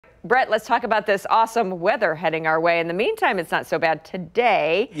Brett, let's talk about this awesome weather heading our way. In the meantime, it's not so bad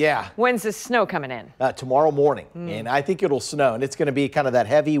today. Yeah. When's the snow coming in? Tomorrow morning, and I think it'll snow, and it's going to be kind of that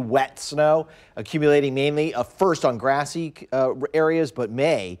heavy, wet snow accumulating mainly first on grassy areas, but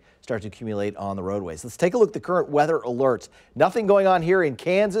may start to accumulate on the roadways. Let's take a look at the current weather alerts. Nothing going on here in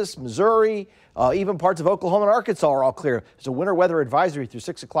Kansas, Missouri, even parts of Oklahoma and Arkansas are all clear. There's a winter weather advisory through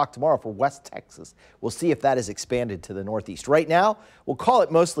 6 o'clock tomorrow for West Texas. We'll see if that is expanded to the northeast. Right now, we'll call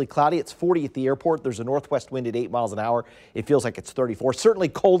it mostly cloudy. It's 40 at the airport. There's a northwest wind at 8 miles an hour. It feels like it's 34. Certainly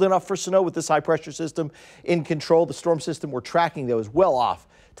cold enough for snow with this high pressure system in control. The storm system we're tracking, though, is well off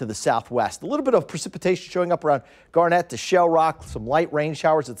to the southwest. A little bit of precipitation showing up around Garnett to Shell Rock, some light rain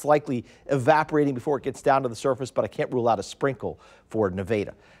showers. It's likely evaporating before it gets down to the surface, but I can't rule out a sprinkle for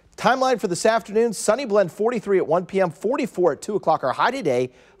Nevada. Timeline for this afternoon, sunny blend 43 at 1 p.m., 44 at 2 o'clock. Our high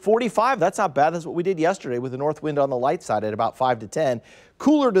today, 45. That's not bad. That's what we did yesterday with the north wind on the light side at about 5 to 10.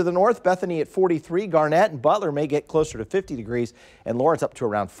 Cooler to the north, Bethany at 43. Garnett and Butler may get closer to 50 degrees, and Lawrence up to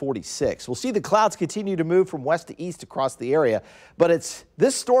around 46. We'll see the clouds continue to move from west to east across the area, but it's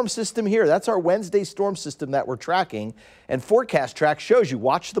this storm system here. That's our Wednesday storm system that we're tracking, and Forecast Track shows you.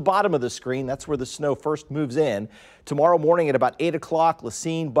 Watch the bottom of the screen. That's where the snow first moves in. Tomorrow morning at about 8 o'clock,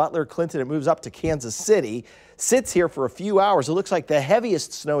 Lacine, Butler, Clinton, it moves up to Kansas City. Sits here for a few hours. It looks like the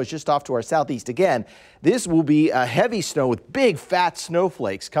heaviest snow is just off to our southeast. Again, this will be a heavy snow with big fat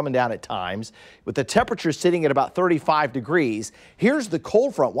snowflakes coming down at times, with the temperature sitting at about 35 degrees. Here's the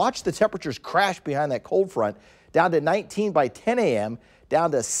cold front. Watch the temperatures crash behind that cold front, down to 19 by 10 a.m., down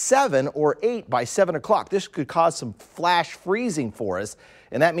to 7 or 8 by 7 o'clock. This could cause some flash freezing for us,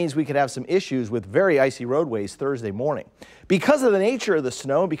 and that means we could have some issues with very icy roadways Thursday morning. Because of the nature of the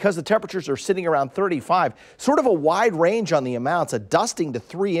snow, because the temperatures are sitting around 35, sort of a wide range on the amounts, a dusting to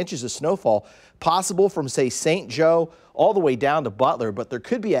 3 inches of snowfall possible from, say, St. Joe all the way down to Butler, but there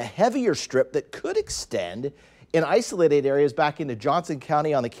could be a heavier strip that could extend in isolated areas back into Johnson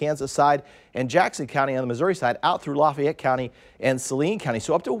County on the Kansas side and Jackson County on the Missouri side, out through Lafayette County and Saline County.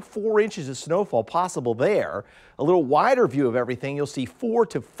 So up to 4 inches of snowfall possible there. A little wider view of everything, you'll see 4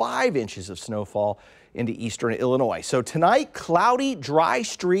 to 5 inches of snowfall into eastern Illinois. So tonight, cloudy, dry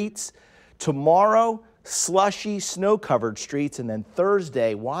streets. Tomorrow, slushy, snow-covered streets. And then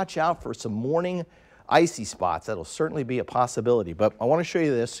Thursday, watch out for some morning icy spots. That'll certainly be a possibility. But I want to show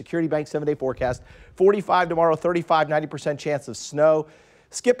you this Security Bank 7-day forecast. 45 tomorrow, 35, 90% chance of snow.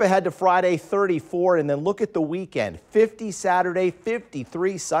 Skip ahead to Friday, 34, and then look at the weekend. 50 Saturday,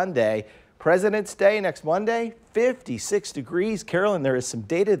 53 Sunday. President's Day next Monday, 56 degrees. Carolyn, there is some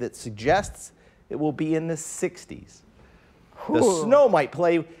data that suggests it will be in the 60s. The snow might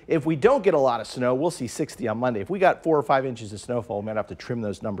play. If we don't get a lot of snow, we'll see 60 on Monday. If we got 4 or 5 inches of snowfall, we might have to trim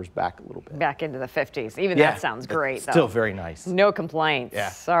those numbers back a little bit. Back into the 50s. Even that sounds great, though. Still very nice. No complaints.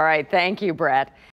 Yeah. All right. Thank you, Brett.